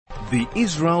The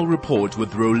Israel Report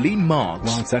with Rolene Marks.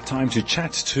 Well, it's that time to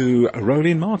chat to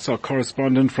Rolene Marks, our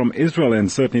correspondent from Israel,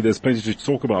 and certainly there's plenty to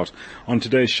talk about on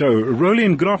today's show.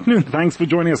 Rolene, good afternoon. Thanks for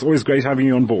joining us. Always great having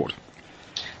you on board.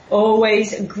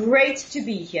 Always great to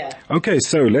be here. Okay,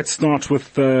 so let's start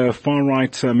with the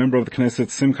far-right member of the Knesset,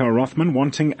 Simcha Rothman,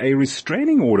 wanting a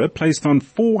restraining order placed on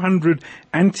 400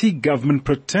 anti-government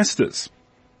protesters.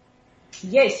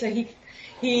 Yes, so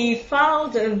he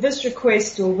filed this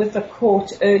request with the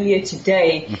court earlier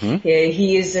today.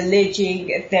 He is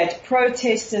alleging that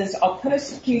protesters are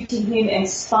persecuting him and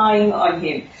spying on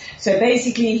him. So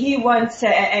basically he wants,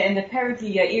 and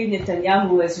apparently Yair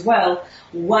Netanyahu as well,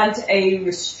 want a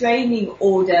restraining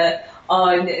order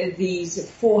on these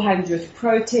 400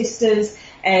 protesters.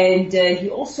 And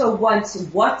he also wants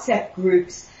WhatsApp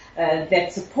groups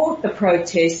that support the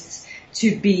protests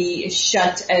to be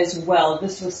shut as well.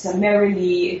 This was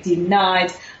summarily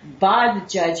denied by the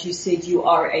judge, who said you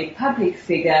are a public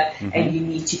figure and you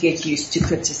need to get used to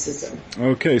criticism.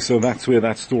 Okay, so that's where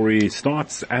that story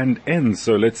starts and ends.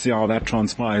 So let's see how that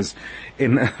transpires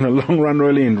in the long run,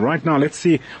 Rolene. Right now, let's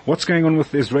see what's going on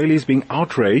with Israelis being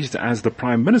outraged as the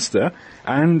Prime Minister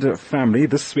and family,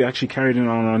 this we actually carried in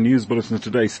on our news bulletin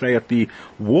today, stay at the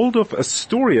Waldorf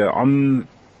Astoria on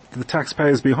the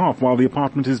taxpayers' behalf while the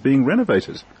apartment is being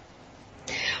renovated.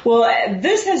 Well,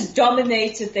 this has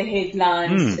dominated the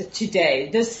headlines today.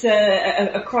 This,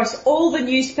 across all the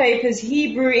newspapers,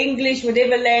 Hebrew, English,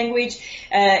 whatever language,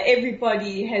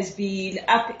 everybody has been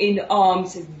up in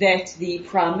arms that the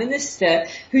Prime Minister,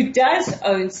 who does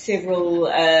own several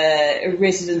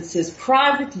residences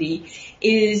privately,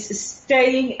 is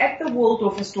staying at the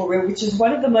Waldorf Astoria, which is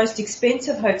one of the most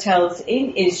expensive hotels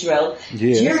in Israel,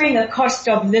 during a cost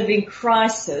of living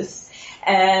crisis,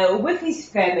 with his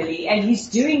family, and he's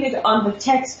doing it on the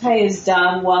taxpayers'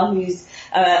 dime while his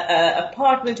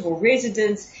apartment or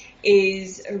residence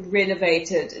is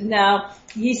renovated. Now,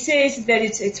 he says that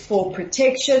it's for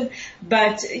protection,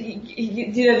 but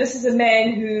you know, this is a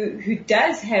man who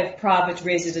does have private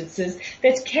residences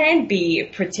that can be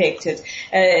protected.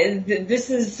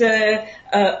 This is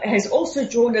has also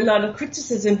drawn a lot of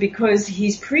criticism because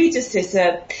his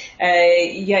predecessor,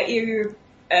 Yair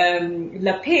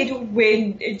Lapid,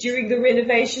 when during the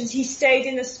renovations he stayed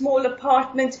in a small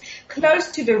apartment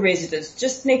close to the residence,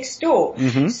 just next door.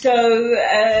 So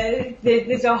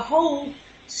there's a whole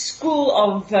school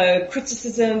of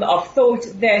criticism, of thought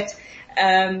that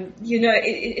you know,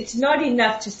 it's not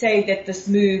enough to say that this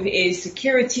move is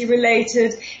security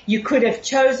related. You could have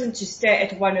chosen to stay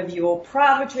at one of your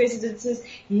private residences.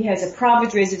 He has a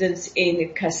private residence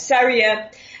in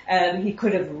Caesarea. He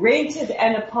could have rented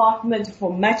an apartment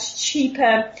for much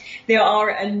cheaper. There are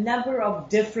a number of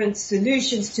different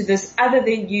solutions to this other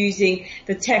than using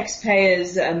the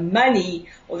taxpayers' money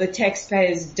or the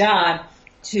taxpayers' dime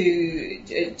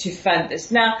to fund this.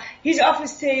 Now, his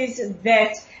office says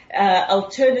that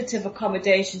alternative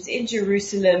accommodations in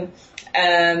Jerusalem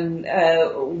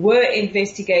were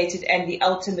investigated, and the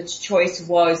ultimate choice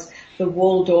was the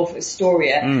Waldorf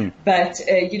Astoria. But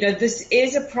you know, this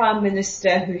is a Prime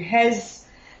Minister who has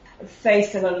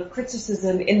faced a lot of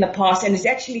criticism in the past and is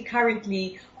actually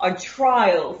currently on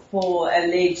trial for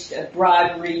alleged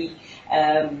bribery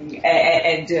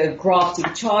and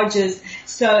grafting charges.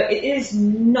 So it is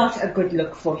not a good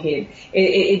look for him.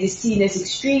 It is seen as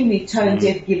extremely tone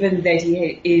deaf, given that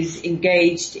he is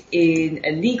engaged in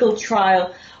a legal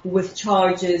trial with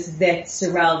charges that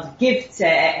surround gifts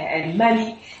and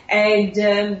money. And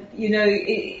you know,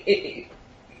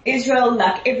 Israel,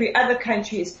 like every other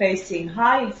country, is facing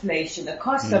high inflation, a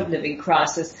cost of living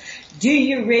crisis. Do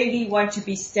you really want to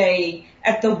be staying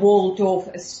at the Waldorf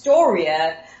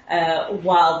Astoria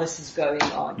while this is going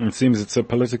on? It seems it's a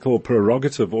political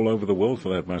prerogative all over the world, for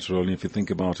that matter, only if you think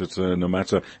about it, no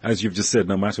matter, as you've just said,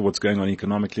 no matter what's going on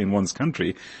economically in one's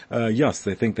country, yes,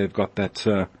 they think they've got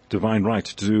that divine right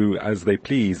to do as they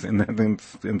please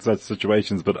in such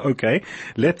situations. But okay,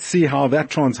 let's see how that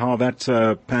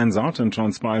pans out and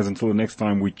transpires until the next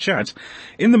time we chat.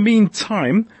 In the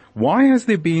meantime, why has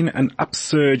there been an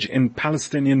upsurge in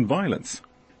Palestinian violence?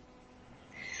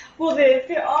 Well,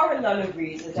 there are a lot of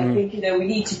reasons. I think, you know, we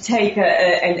need to take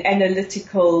an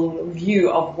analytical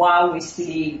view of why we're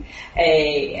seeing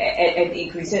an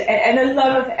increase. And a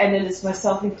lot of analysts,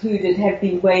 myself included, have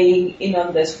been weighing in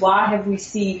on this. Why have we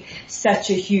seen such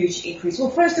a huge increase?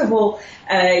 Well, first of all,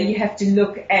 you have to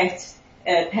look at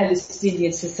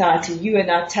Palestinian society. You and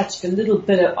I touched a little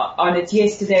bit on it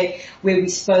yesterday, where we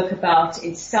spoke about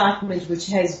incitement, which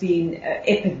has been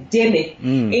epidemic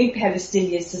in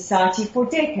Palestinian society for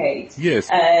decades. Yes.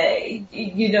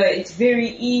 You know, it's very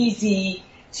easy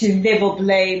level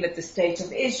blame at the state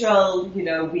of Israel.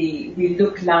 We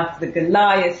look like the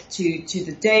Goliath to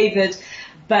the David.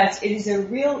 But it is a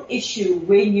real issue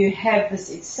when you have this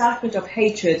incitement of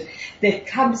hatred that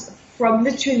comes from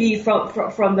literally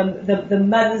from the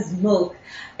mother's milk,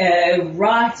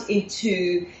 right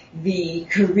into the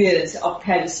careers of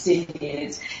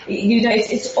Palestinians.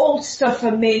 It's all stuff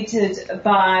fermented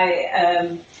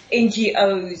by,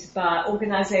 NGOs, by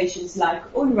organizations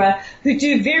like UNRWA, who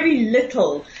do very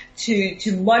little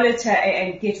to monitor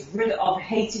and get rid of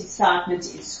hate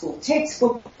incitement in school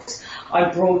textbooks,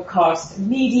 on broadcast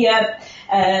media.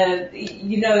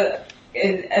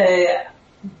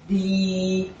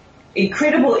 The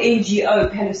incredible NGO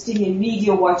Palestinian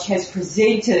Media Watch has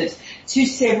presented to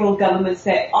several governments.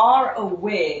 They are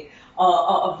aware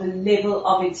of the level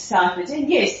of incitement. And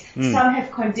yes, some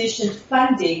have conditioned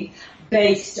funding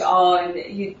based on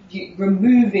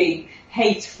removing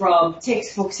hate from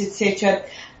textbooks, etc.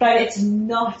 But it's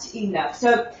not enough.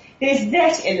 So there's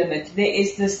that element. There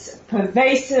is this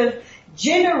pervasive,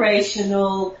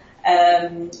 generational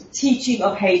teaching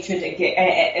of hatred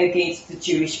against the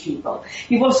Jewish people.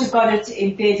 You've also got it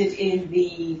embedded in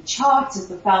the charters,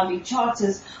 the founding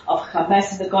charters of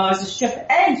Hamas and the Gaza Strip,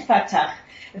 and Fatah,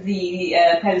 the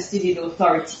Palestinian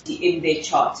Authority, in their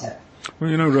charter.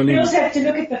 Well, Rolene, we also have to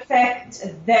look at the fact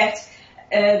that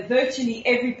virtually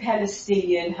every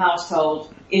Palestinian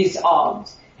household is armed,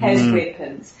 has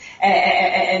weapons,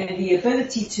 and the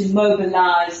ability to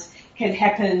mobilize can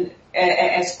happen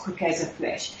as quick as a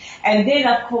flash. And then,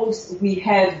 of course, we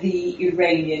have the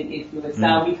Iranian influence.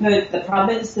 Now, we've heard the Prime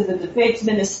Minister, the Defense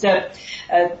Minister,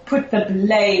 put the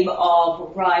blame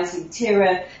of rising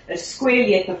terror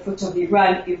squarely at the foot of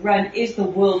Iran. Iran is the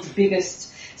world's biggest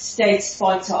state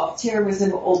sponsor of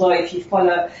terrorism, although if you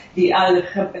follow the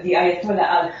Ayatollah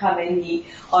al-Khamenei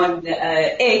on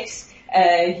X,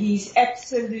 he's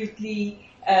absolutely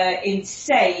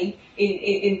insane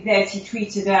in that he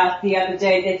tweeted out the other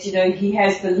day that, he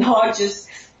has the largest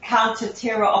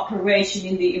counter-terror operation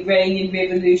in the Iranian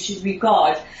Revolutionary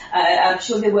Guard. I'm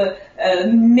sure there were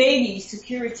many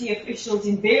security officials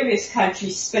in various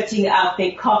countries spitting out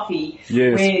their coffee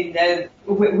when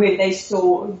they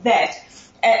saw that.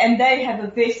 And they have a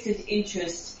vested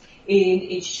interest in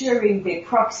ensuring their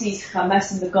proxies,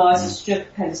 Hamas in the Gaza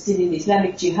Strip, Palestinian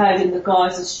Islamic Jihad in the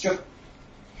Gaza Strip,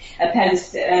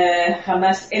 Hamas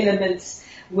elements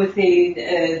within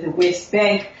the West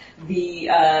Bank, the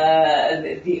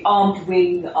armed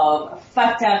wing of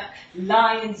Fatah,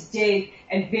 Lions Den,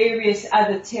 and various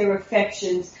other terror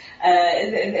factions.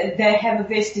 They have a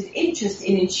vested interest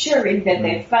in ensuring that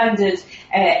they're funded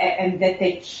and that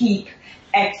they keep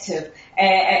active.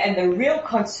 And the real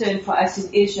concern for us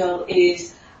in Israel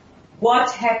is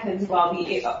what happens while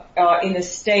we are in a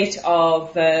state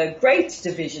of great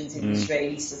divisions in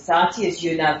Israeli society, as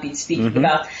you and I have been speaking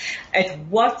about. At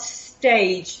what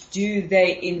stage do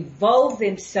they involve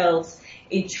themselves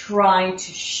in trying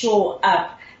to shore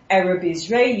up Arab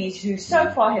Israelis who so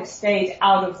far have stayed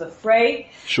out of the fray,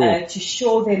 to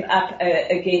shore them up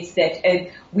against that?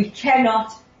 And we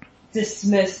cannot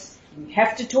dismiss, we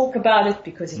have to talk about it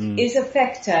because it is a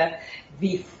factor,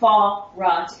 the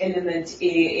far-right element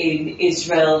in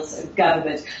Israel's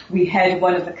government. We had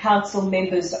one of the council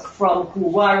members from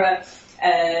Huwara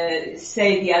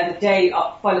say the other day,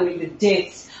 following the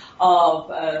deaths of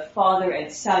father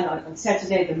and son on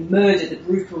Saturday, the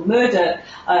brutal murder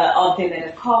of them in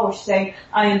a car wash, saying,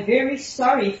 I am very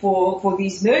sorry for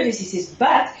these murders. He says,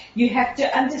 but you have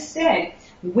to understand,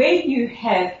 when you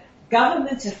have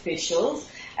government officials,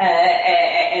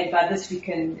 and by this we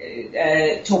can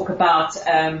talk about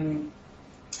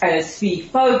Zvi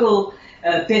Fogel,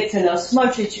 Bezalel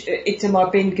Smotrich,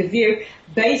 Itamar Ben-Gvir,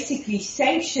 basically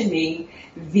sanctioning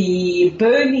the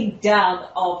burning down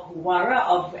of Huwara,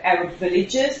 of Arab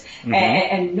villages,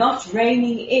 and not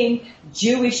reining in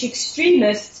Jewish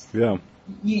extremists.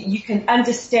 You can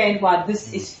understand why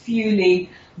this is fueling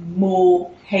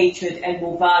more hatred and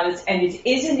more violence, and it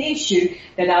is an issue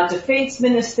that our defense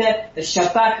minister, the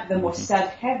Shabak, the Mossad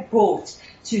have brought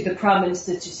to the Prime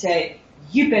Minister to say,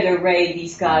 you better rein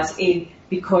these guys in,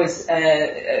 because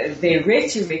their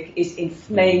rhetoric is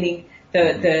inflaming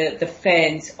the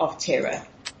fans of terror.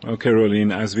 Okay,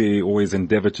 Rolene, as we always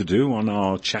endeavor to do on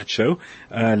our chat show,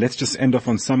 let's just end off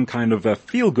on some kind of a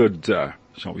feel-good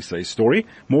shall we say, story.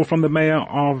 More from the mayor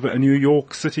of New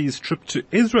York City's trip to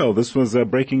Israel. This was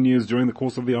breaking news during the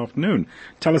course of the afternoon.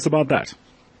 Tell us about that.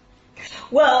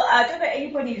 Well, I don't know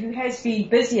anybody who has been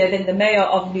busier than the mayor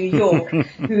of New York,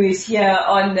 who is here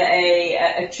on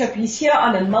a trip. He's here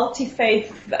on a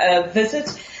multi-faith visit.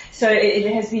 So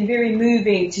it has been very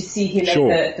moving to see him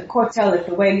at the Kotel, at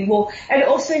the Wailing Wall, and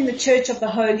also in the Church of the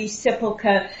Holy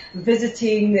Sepulchre,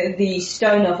 visiting the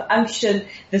Stone of Unction.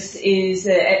 This is,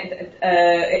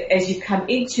 as you come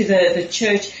into the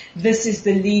church, this is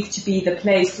believed to be the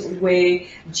place where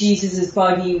Jesus'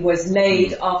 body was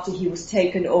laid after he was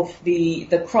taken off the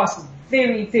cross.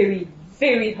 Very, very,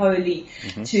 very holy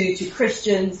to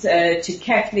Christians, to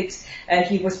Catholics.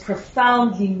 He was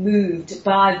profoundly moved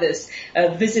by this,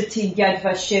 visiting Yad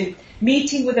Vashem,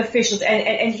 meeting with officials,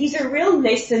 and he's a real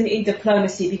lesson in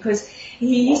diplomacy, because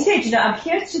he said, I'm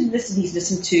here to listen. He's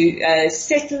listened to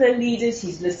settler leaders,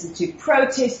 he's listened to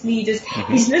protest leaders,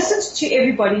 he's listened to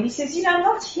everybody, and he says, I'm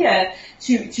not here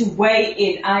to weigh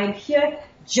in. I am here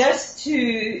just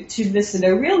to listen.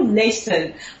 A real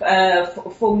lesson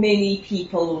for many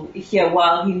people here,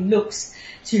 while he looks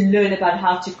to learn about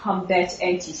how to combat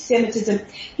anti-Semitism.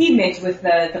 He met with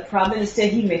the Prime Minister,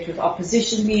 he met with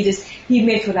opposition leaders, he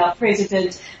met with our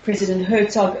President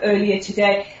Herzog, earlier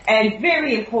today, and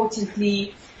very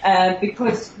importantly,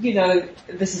 because,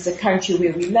 this is a country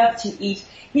where we love to eat,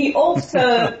 he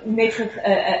also met with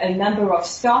a number of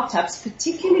startups,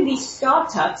 particularly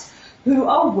startups who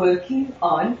are working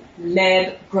on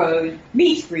lab-grown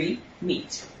meat-free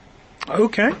meat.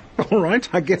 Okay, all right.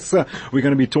 I guess we're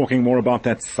going to be talking more about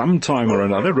that sometime or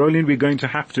another. Rolene, we're going to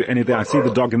have to end it there. I see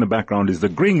the dog in the background is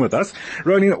agreeing with us.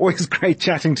 Rolene, always great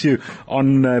chatting to you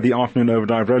on the Afternoon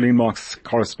Overdrive. Rolene Marks,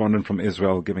 correspondent from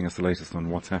Israel, giving us the latest on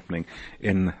what's happening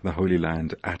in the Holy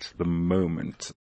Land at the moment.